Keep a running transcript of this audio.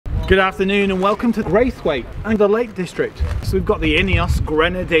Good afternoon and welcome to Graythwaite and the Lake District. So we've got the Ineos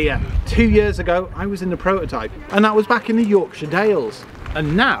Grenadier. 2 years ago I was in the prototype and that was back in the Yorkshire Dales.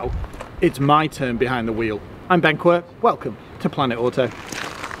 And now it's my turn behind the wheel. I'm Ben Quirk, welcome to Planet Auto.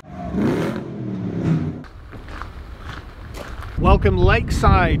 Welcome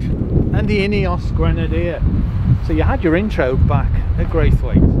Lakeside and the Ineos Grenadier. So you had your intro back at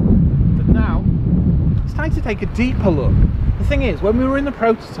Graythwaite, but now it's time to take a deeper look. The thing is, when we were in the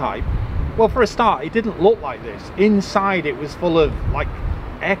prototype, well, for a start, it didn't look like this. Inside it was full of like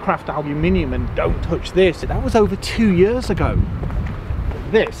aircraft aluminium and don't touch this. That was over 2 years ago.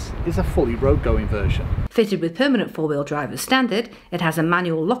 This is a fully road-going version. Fitted with permanent four-wheel drive as standard, it has a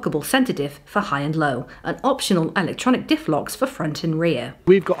manual lockable centre diff for high and low, and optional electronic diff locks for front and rear.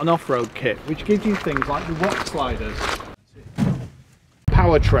 We've got an off-road kit, which gives you things like the rock sliders,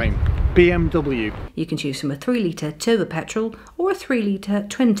 powertrain, BMW. You can choose from a 3-litre turbo petrol or a 3-litre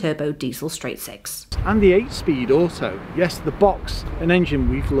twin-turbo diesel straight six. And the 8-speed auto. Yes, the box, an engine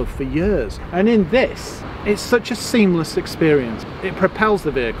we've loved for years. And in this, it's such a seamless experience. It propels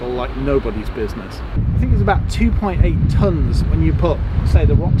the vehicle like nobody's business. I think it's about 2.8 tons when you put, say,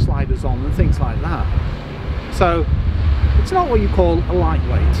 the rock sliders on and things like that. So it's not what you call a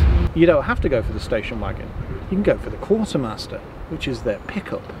lightweight. You don't have to go for the station wagon. You can go for the Quartermaster, which is their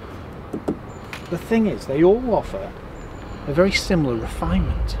pickup. The thing is, they all offer a very similar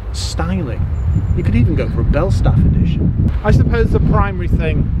refinement, styling. You could even go for a Belstaff edition. I suppose the primary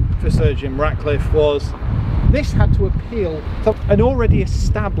thing for Sir Jim Ratcliffe was this had to appeal to an already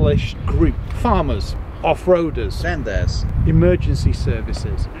established group. Farmers, off-roaders, and theirs, emergency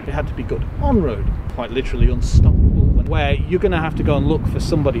services. It had to be good on-road, quite literally unstoppable, where you're going to have to go and look for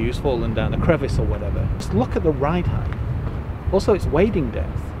somebody who's fallen down a crevice or whatever. Just look at the ride height. Also, its wading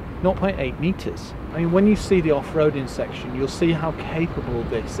depth. 0.8 meters. I mean, when you see the off-roading section, you'll see how capable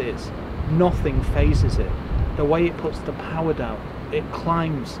this is. Nothing phases it. The way it puts the power down, it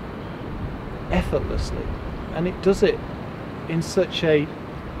climbs effortlessly, and it does it in such a,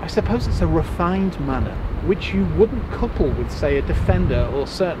 I suppose it's a refined manner, which you wouldn't couple with, say, a Defender or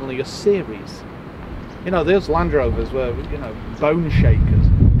certainly a Series. You know, those Land Rovers were, you know, bone shakers.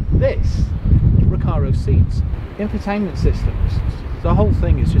 This, Recaro seats, infotainment systems, the whole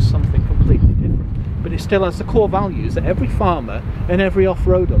thing is just something completely different, but it still has the core values that every farmer and every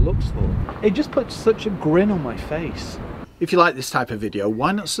off-roader looks for. It just puts such a grin on my face. If you like this type of video,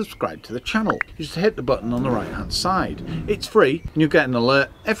 why not subscribe to the channel? You just hit the button on the right hand side. It's free and you'll get an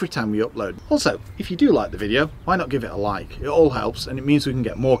alert every time we upload. Also, if you do like the video, why not give it a like? It all helps and it means we can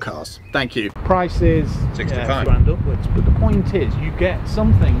get more cars. Thank you. Price is 65 grand upwards, but the point is you get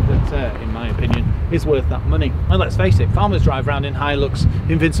something that, in my opinion, is worth that money. And let's face it, farmers drive around in Hilux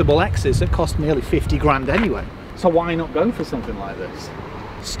Invincible X's that cost nearly 50 grand anyway. So why not go for something like this?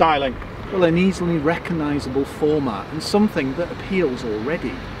 Styling. Well, an easily recognisable format and something that appeals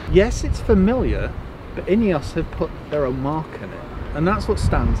already. Yes, it's familiar, but Ineos have put their own mark in it, and that's what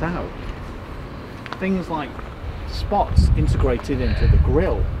stands out. Things like spots integrated into the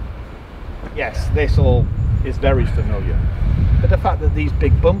grille. Yes, this all is very familiar, but the fact that these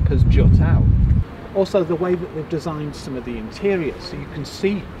big bumpers jut out. Also the way that they've designed some of the interior so you can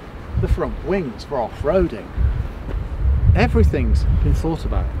see the front wings for off-roading. Everything's been thought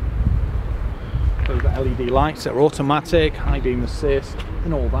about. Those LED lights that are automatic, high beam assist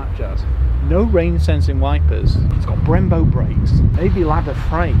and all that jazz. No rain sensing wipers. It's got Brembo brakes, maybe ladder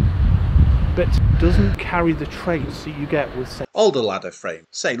frame, but doesn't carry the traits that you get with, say, older ladder frame,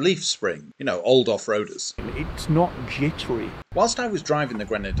 say leaf spring, you know, old off-roaders. It's not jittery. Whilst I was driving the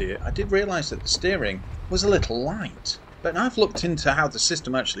Grenadier, I did realise that the steering was a little light. But I've looked into how the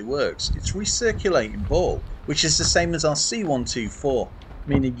system actually works. It's recirculating ball, which is the same as our C124.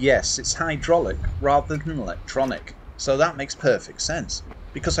 Meaning, yes, it's hydraulic rather than electronic. So that makes perfect sense,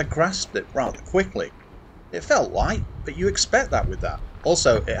 because I grasped it rather quickly. It felt light, but you expect that with that.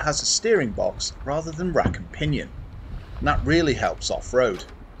 Also, it has a steering box rather than rack and pinion, and that really helps off-road.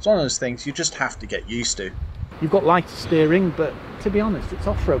 It's one of those things you just have to get used to. You've got lighter steering, but to be honest, it's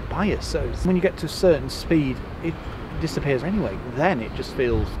off-road bias, so when you get to a certain speed, it disappears anyway. Then it just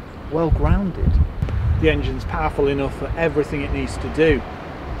feels well grounded. The engine's powerful enough for everything it needs to do.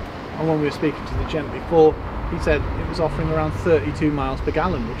 And when we were speaking to the gent before, he said it was offering around 32 miles per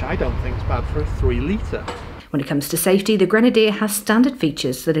gallon, which I don't think is bad for a 3-litre. When it comes to safety, the Grenadier has standard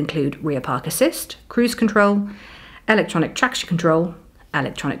features that include rear park assist, cruise control, electronic traction control,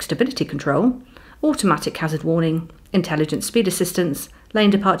 electronic stability control, automatic hazard warning, intelligent speed assistance, lane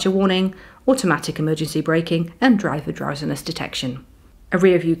departure warning, automatic emergency braking and driver drowsiness detection. A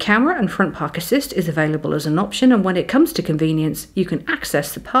rear view camera and front park assist is available as an option, and when it comes to convenience, you can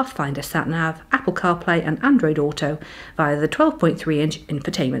access the Pathfinder sat-nav, Apple CarPlay and Android Auto via the 12.3-inch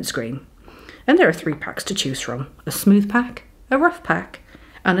infotainment screen. And there are 3 packs to choose from: a smooth pack, a rough pack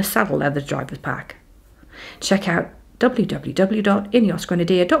and a saddle leather driver's pack. Check out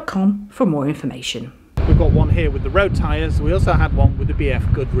www.ineosgrenadier.com for more information. We've got one here with the road tyres. We also had one with the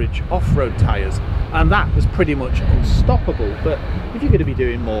BF Goodrich off-road tyres, and that was pretty much unstoppable. But if you're going to be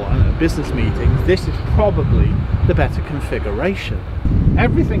doing more business meetings, this is probably the better configuration.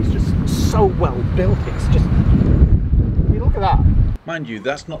 Everything's just so well built. It's just, you look at that. Mind you,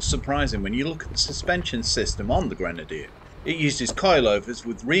 that's not surprising when you look at the suspension system on the Grenadier. It uses coilovers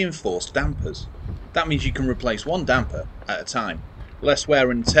with reinforced dampers. That means you can replace one damper at a time. Less wear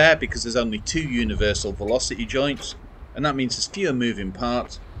and tear because there's only 2 universal velocity joints, and that means there's fewer moving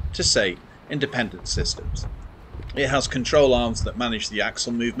parts to, say, independent systems. It has control arms that manage the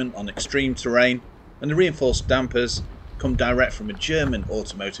axle movement on extreme terrain, and the reinforced dampers come direct from a German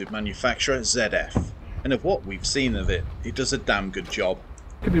automotive manufacturer, ZF. And of what we've seen of it, it does a damn good job.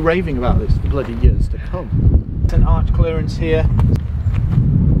 Could be raving about this for bloody years to come. It's an arch clearance here.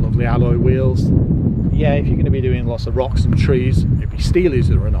 Lovely alloy wheels. Yeah, if you're going to be doing lots of rocks and trees, maybe steelies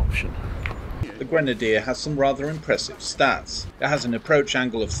are an option. The Grenadier has some rather impressive stats. It has an approach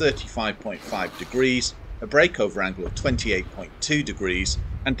angle of 35.5 degrees, a breakover angle of 28.2 degrees,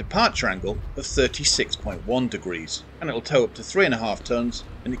 and departure angle of 36.1 degrees. And it'll tow up to 3.5 tonnes,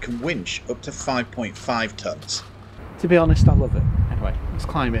 and it can winch up to 5.5 tonnes. To be honest, I love it. Anyway, let's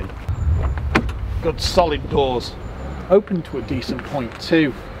climb in. Good solid doors. Open to a decent point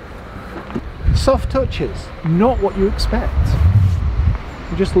too. Soft touches, not what you expect.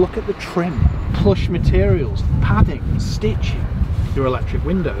 You just look at the trim, plush materials, padding, stitching, your electric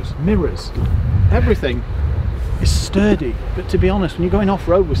windows, mirrors, everything is sturdy. But to be honest, when you're going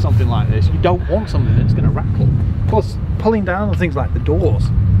off-road with something like this, you don't want something that's going to rattle. Plus, pulling down on things like the doors.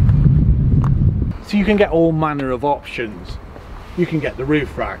 So you can get all manner of options. You can get the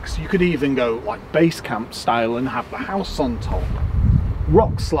roof racks, you could even go like base camp style and have the house on top.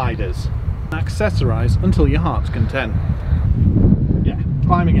 Rock sliders. Accessorize until your heart's content. Yeah,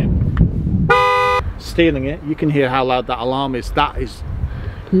 climbing in. Stealing it, you can hear how loud that alarm is. That is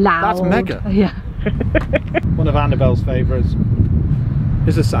Loud. That's mega. Yeah. One of Annabelle's favourites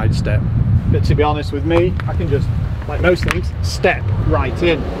is a side step. But to be honest with me, I can just, like most things, step right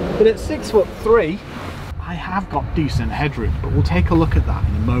in. But at 6'3", I have got decent headroom, but we'll take a look at that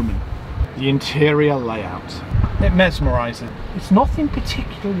in a moment. The interior layout. It mesmerises. It's nothing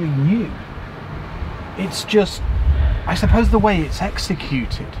particularly new. It's just, I suppose, the way it's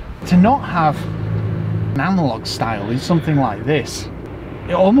executed. To not have an analog style in something like this,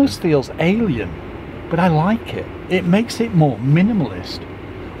 it almost feels alien, but I like it. It makes it more minimalist.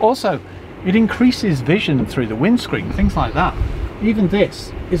 Also, it increases vision through the windscreen, things like that. Even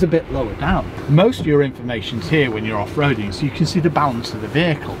this is a bit lower down. Most of your information's here when you're off-roading, so you can see the balance of the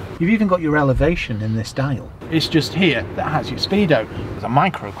vehicle. You've even got your elevation in this dial. It's just here that has your speedo with a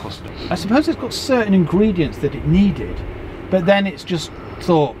micro cluster. I suppose it's got certain ingredients that it needed, but then it's just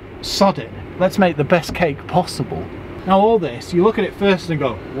thought, sod it, let's make the best cake possible. Now all this, you look at it first and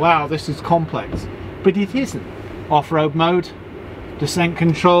go, wow, this is complex, but it isn't. Off-road mode, descent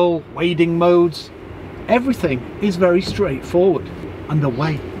control, wading modes, everything is very straightforward, and the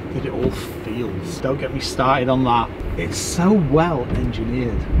way that it all feels, don't get me started on that. It's so well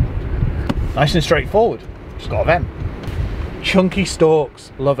engineered. Nice and straightforward, just got a vent. Chunky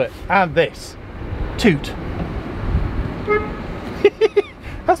stalks, love it. And this, toot.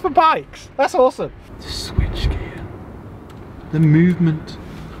 That's for bikes, that's awesome. The switch gear, the movement.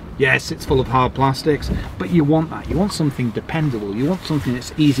 Yes, it's full of hard plastics, but you want that. You want something dependable. You want something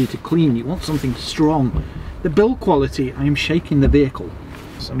that's easy to clean. You want something strong. The build quality, I am shaking the vehicle.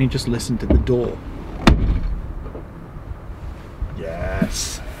 So, I mean, just listen to the door.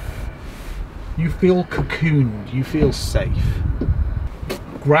 Yes. You feel cocooned. You feel safe.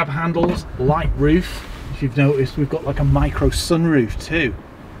 Grab handles, light roof. If you've noticed, we've got like a micro sunroof too.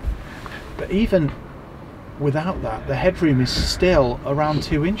 But even without that, the headroom is still around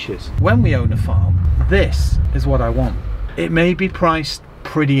 2 inches. When we own a farm, this is what I want. It may be priced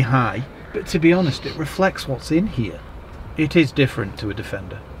pretty high, but to be honest, it reflects what's in here. It is different to a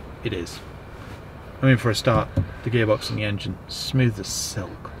Defender. It is. I mean, for a start, the gearbox and the engine, smooth as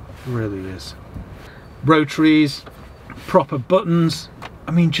silk. It really is. Rotaries, proper buttons.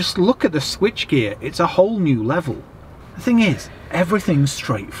 I mean, just look at the switchgear. It's a whole new level. The thing is, everything's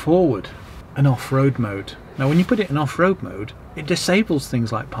straightforward. An off-road mode. Now when you put it in off-road mode, it disables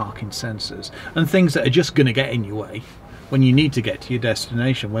things like parking sensors and things that are just going to get in your way. when you need to get to your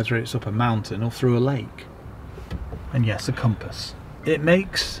destination, whether it's up a mountain or through a lake. And yes, a compass. It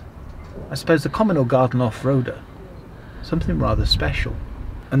makes, I suppose, the common or garden off-roader something rather special.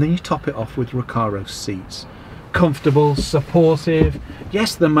 And then you top it off with Recaro seats. Comfortable, supportive,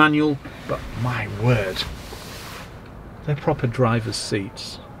 yes, they're manual, but my word, they're proper driver's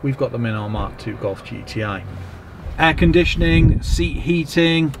seats. We've got them in our Mark II Golf GTI. Air conditioning, seat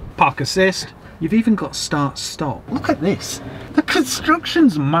heating, park assist. You've even got start stop. Look at this. The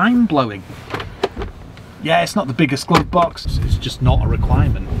construction's mind-blowing. Yeah, it's not the biggest glove box. It's just not a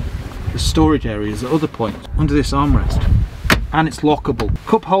requirement. The storage area is at other points under this armrest. And it's lockable.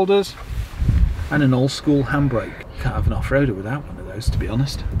 Cup holders and an old school handbrake. You can't have an off-roader without one of those, to be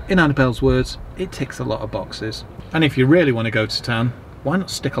honest. In Annabelle's words, it ticks a lot of boxes. And if you really want to go to town, why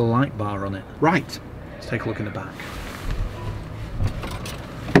not stick a light bar on it? Right, let's take a look in the back.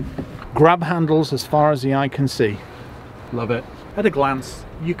 Grab handles as far as the eye can see. Love it. At a glance,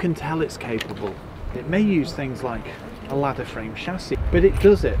 you can tell it's capable. It may use things like a ladder frame chassis, but it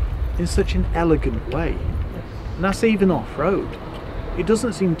does it in such an elegant way. And that's even off-road. It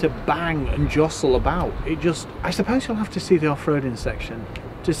doesn't seem to bang and jostle about. It just, I suppose you'll have to see the off-roading section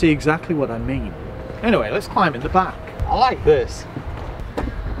to see exactly what I mean. Anyway, let's climb in the back. I like this.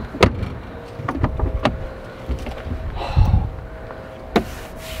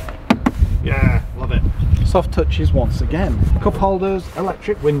 Yeah, love it. Soft touches once again. Cup holders,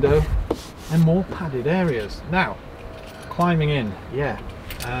 electric window, and more padded areas. Now, climbing in, yeah.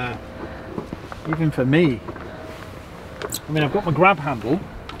 Even for me, I mean, I've got my grab handle,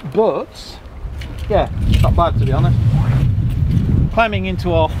 but yeah, not bad, to be honest. Climbing into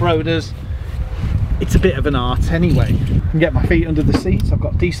off-roaders, it's a bit of an art anyway. I can get my feet under the seats. I've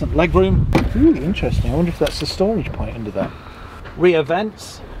got decent leg room. Ooh, interesting. I wonder if that's the storage point under there. Rear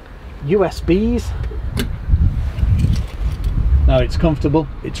vents, USBs. No, it's comfortable,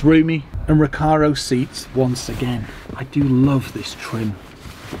 it's roomy, and Recaro seats once again. I do love this trim.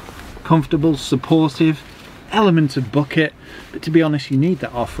 Comfortable, supportive, element of bucket, but to be honest, you need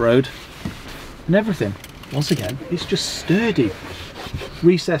that off-road. And everything, once again, it's just sturdy.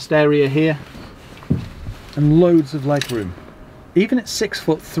 Recessed area here, and loads of leg room. Even at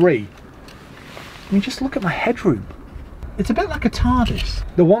 6'3", I mean, just look at my headroom. It's a bit like a TARDIS.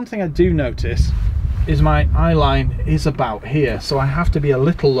 The one thing I do notice is my eye line is about here, so I have to be a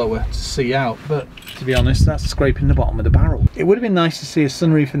little lower to see out, but to be honest, that's scraping the bottom of the barrel. It would have been nice to see a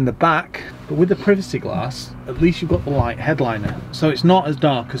sunroof in the back, but with the privacy glass, at least you've got the light headliner, so it's not as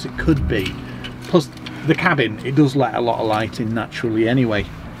dark as it could be. Plus, the cabin, it does let a lot of light in naturally anyway.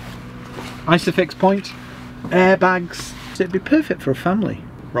 Isofix point, airbags, so it'd be perfect for a family.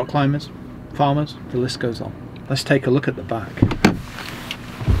 Rock climbers, farmers, the list goes on. Let's take a look at the back.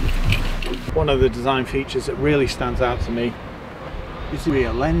 One of the design features that really stands out to me is the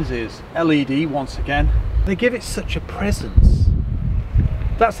rear lenses. LED once again. They give it such a presence.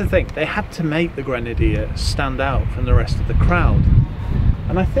 That's the thing, they had to make the Grenadier stand out from the rest of the crowd.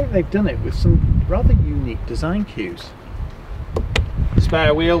 And I think they've done it with some rather unique design cues.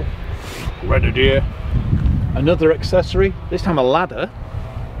 Spare wheel, Grenadier. Another accessory, this time a ladder.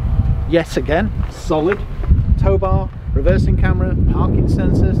 Yet again, solid. Tow bar, reversing camera, parking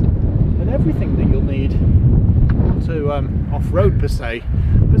sensors, and everything that you'll need to off-road per se,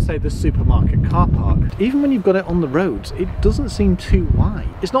 but say the supermarket car park. Even when you've got it on the roads, it doesn't seem too wide.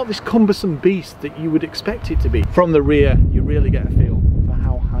 It's not this cumbersome beast that you would expect it to be. From the rear, you really get a feel for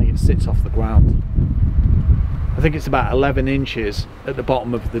how high it sits off the ground. I think it's about 11 inches at the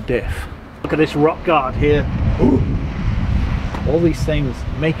bottom of the diff. Look at this rock guard here. Ooh. All these things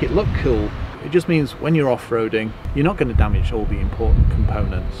make it look cool. It just means when you're off-roading, you're not going to damage all the important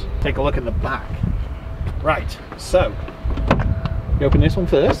components. Take a look at the back. Right, so you open this one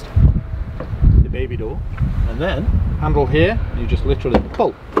first, the baby door, and then handle here, and you just literally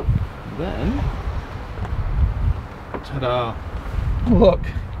pull. Then, ta-da! Look,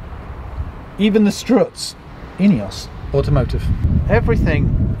 even the struts, Ineos Automotive.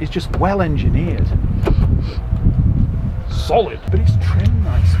 Everything is just well engineered. Solid, but it's trimmed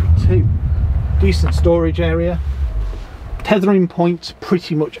nicely too. Decent storage area, tethering points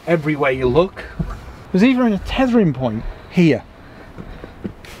pretty much everywhere you look. There's even a tethering point here.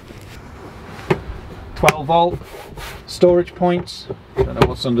 12 volt storage points. Don't know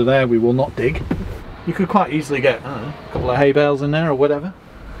what's under there, we will not dig. You could quite easily get, I don't know, a couple of hay bales in there or whatever.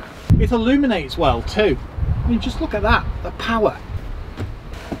 It illuminates well too. I mean, just look at that, the power.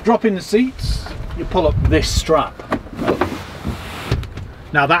 Drop in the seats, you pull up this strap.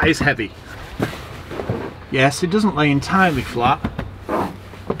 Now that is heavy. Yes, it doesn't lay entirely flat,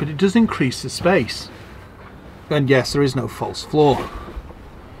 but it does increase the space. And yes, there is no false floor.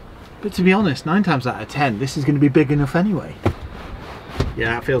 But to be honest, 9 times out of 10, this is going to be big enough anyway.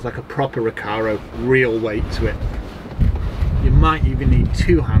 Yeah, it feels like a proper Recaro, real weight to it. You might even need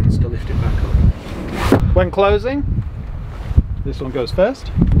 2 hands to lift it back up. When closing, this one goes first.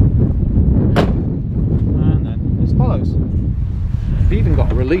 And then this follows. I've even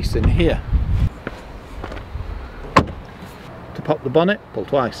got a release in here. To pop the bonnet, pull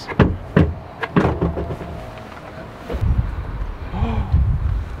twice.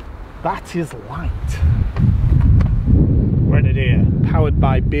 That is light. Grenadier, powered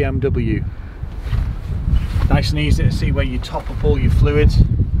by BMW. Nice and easy to see where you top up all your fluids.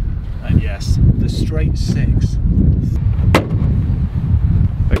 And yes, the straight 6.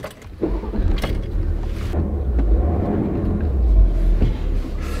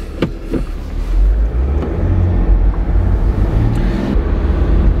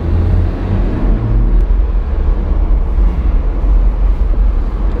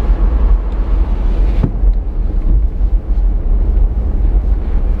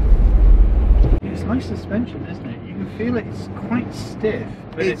 Suspension, isn't it? You can feel it, it's quite stiff,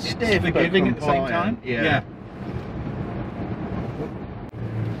 but it's stiff, forgiving at the same time. Yeah.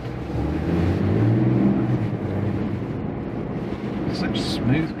 Such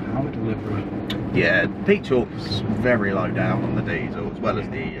smooth power delivery. Yeah, Petrol's very low down on the diesel as well as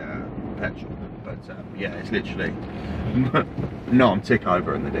the petrol, but yeah, it's literally non-tick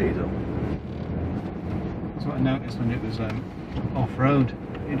over in the diesel. That's what I noticed when it was off-road.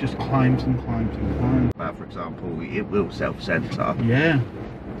 It just climbs and climbs and climbs. For example, it will self-censor. Yeah,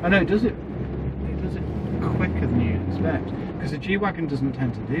 I know, it does it quicker than you expect, because the G-Wagon doesn't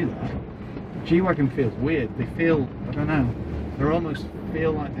tend to do that. The G-Wagon feels weird. They feel, I don't know, they almost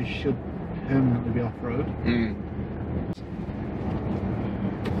feel like they should permanently be off-road.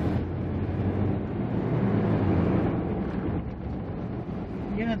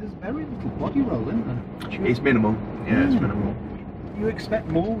 Yeah, there's very little body roll, isn't there? It's minimal. Yeah, it's minimal. You expect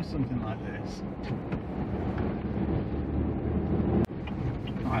more with something like this.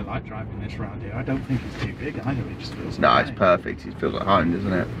 I like driving this round here. I don't think it's too big either. It just feels No, it's perfect. It feels at home,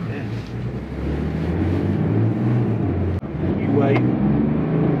 doesn't it? Yeah. You wait.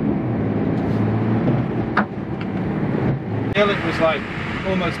 I feel it was like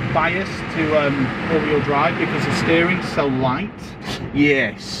almost biased to all-wheel drive because the steering's so light.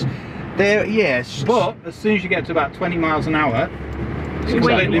 Yes. There. Yes. But as soon as you get to about 20 miles an hour, it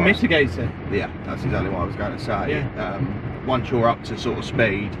completely mitigates it. Yeah, that's exactly what I was going to say. Yeah. Once you're up to sort of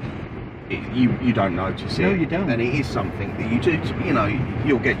speed, you don't notice it. No, you don't. And it is something that you do. You know,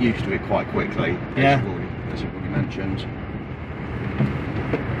 you'll get used to it quite quickly. Yeah. As you've already mentioned.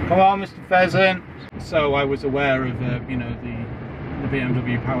 Come on, Mr. Pheasant. So I was aware of you know, the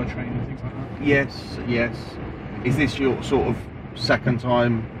BMW powertrain and things like that. Yes. Yes. Is this your sort of second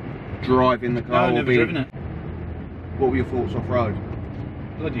time driving the car? No, I've never driven it. What were your thoughts off road?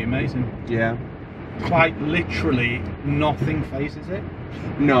 Bloody amazing. Yeah. Quite literally nothing phases it.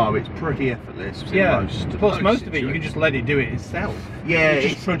 No, it's pretty effortless. Yeah. Plus most of it you can just let it do it itself. Yeah. It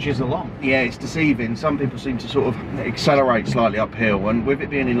just trudges along. Yeah, it's deceiving. Some people seem to sort of accelerate slightly uphill, and with it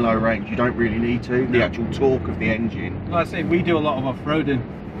being in low range, you don't really need to. The actual torque of the engine. Like I say, we do a lot of off-roading.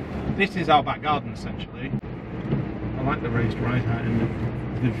 This is our back garden essentially. I like the raised ride height and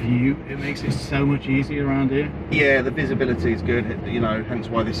the view. It makes it so much easier around here. Yeah, the visibility is good, you know, hence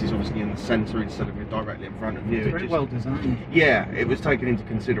why this is obviously in the centre instead of directly in front of you. It's very well designed. Yeah, it was taken into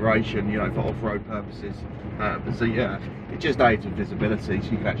consideration, you know, for off-road purposes. So yeah, it just aids with visibility, so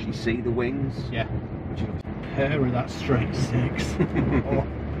you can actually see the wings. Yeah. Which is a pair of that straight 6. Oh.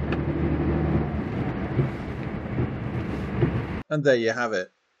 And there you have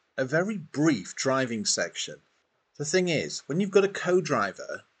it. A very brief driving section. The thing is, when you've got a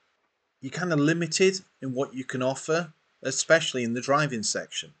co-driver, you're kind of limited in what you can offer, especially in the driving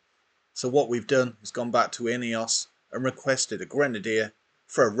section. So what we've done is gone back to Ineos and requested a Grenadier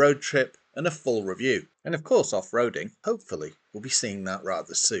for a road trip and a full review. And of course off-roading. Hopefully we'll be seeing that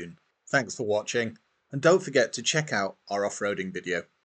rather soon. Thanks for watching, and don't forget to check out our off-roading video.